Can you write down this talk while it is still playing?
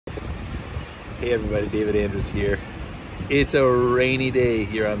Hey everybody, David Andrews here. It's a rainy day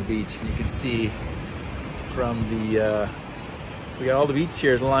here on the beach. You can see from the, we got all the beach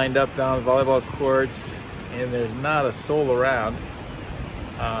chairs lined up down the volleyball courts and there's not a soul around.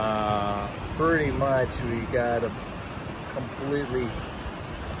 Pretty much we got a completely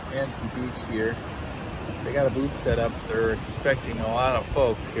empty beach here. They got a booth set up. They're expecting a lot of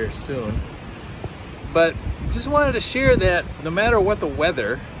folk here soon. But just wanted to share that no matter what the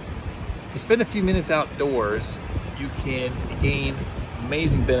weather, if you spend a few minutes outdoors, you can gain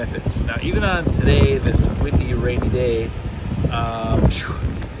amazing benefits. Now, even on today, this windy, rainy day, get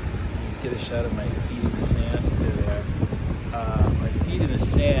a shot of my feet in the sand. There they are. My feet in the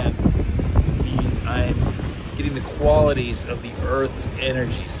sand means I'm getting the qualities of the earth's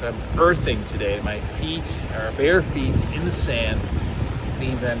energy. So I'm earthing today. My feet are bare feet in the sand.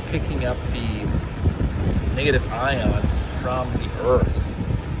 Means I'm picking up the negative ions from the earth.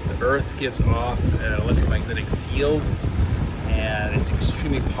 The earth gives off an electromagnetic field and it's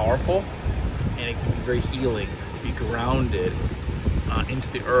extremely powerful, and it can be very healing to be grounded into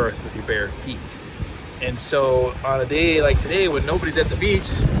the earth with your bare feet. And so on a day like today when nobody's at the beach,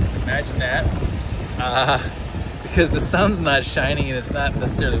 imagine that, because the sun's not shining and it's not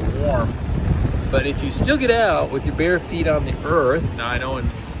necessarily warm, but if you still get out with your bare feet on the earth, now I know in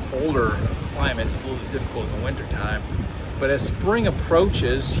colder climates it's a little difficult in the winter time, but as spring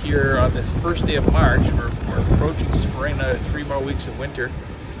approaches here on this first day of March, we're approaching spring, another 3 more weeks of winter,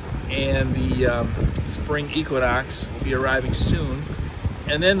 and the spring equinox will be arriving soon.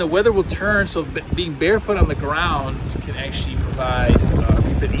 And then the weather will turn, so being barefoot on the ground can actually provide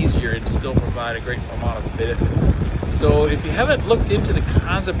be a bit easier and still provide a great amount of benefit. So if you haven't looked into the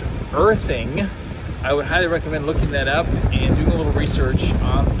concept of earthing, I would highly recommend looking that up and doing a little research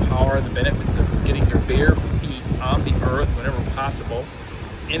on the power and the benefits of getting your bare feet on the earth whenever possible.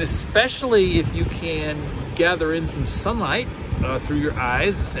 And especially if you can gather in some sunlight through your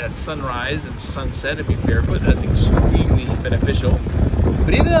eyes at sunrise and sunset and be barefoot, that's extremely beneficial.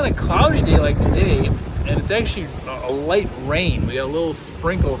 But even on a cloudy day like today, and it's actually a light rain, we got a little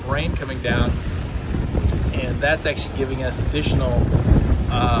sprinkle of rain coming down, and that's actually giving us additional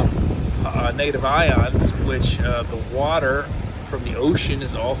negative ions, which the water from the ocean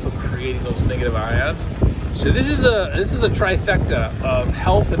is also creating those negative ions. So this is a trifecta of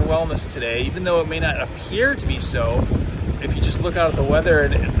health and wellness today, even though it may not appear to be so. If you just look out at the weather,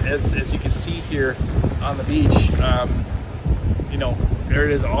 and as you can see here on the beach, you know, there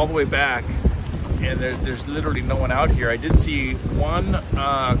it is all the way back, and there's literally no one out here. I did see one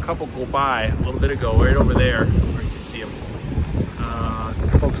couple go by a little bit ago, right over there, where you can see them.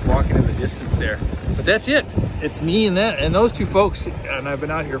 Folks walking in the distance there, but that's it. It's me and those two folks, and I've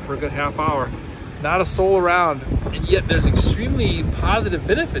been out here for a good half hour. Not a soul around, and yet there's extremely positive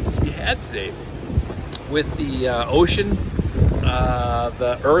benefits to be had today with the ocean,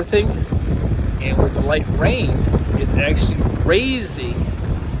 the earthing, and with the light rain. It's actually raising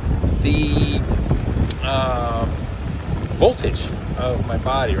the voltage of my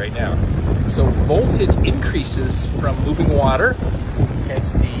body right now. So voltage increases from moving water,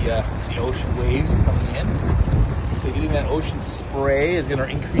 hence the ocean waves coming in. So getting that ocean spray is going to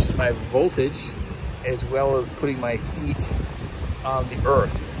increase my voltage, as well as putting my feet on the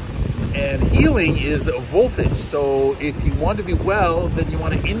earth. And healing is a voltage. So if you want to be well, then you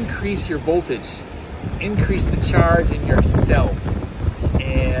want to increase your voltage, increase the charge in your cells.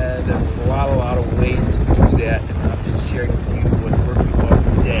 And there's a lot of ways to do that, and I'm just sharing with you what's working well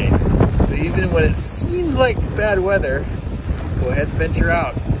today. So even when it seems like bad weather, go ahead and venture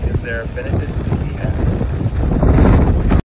out, because there are benefits to be had.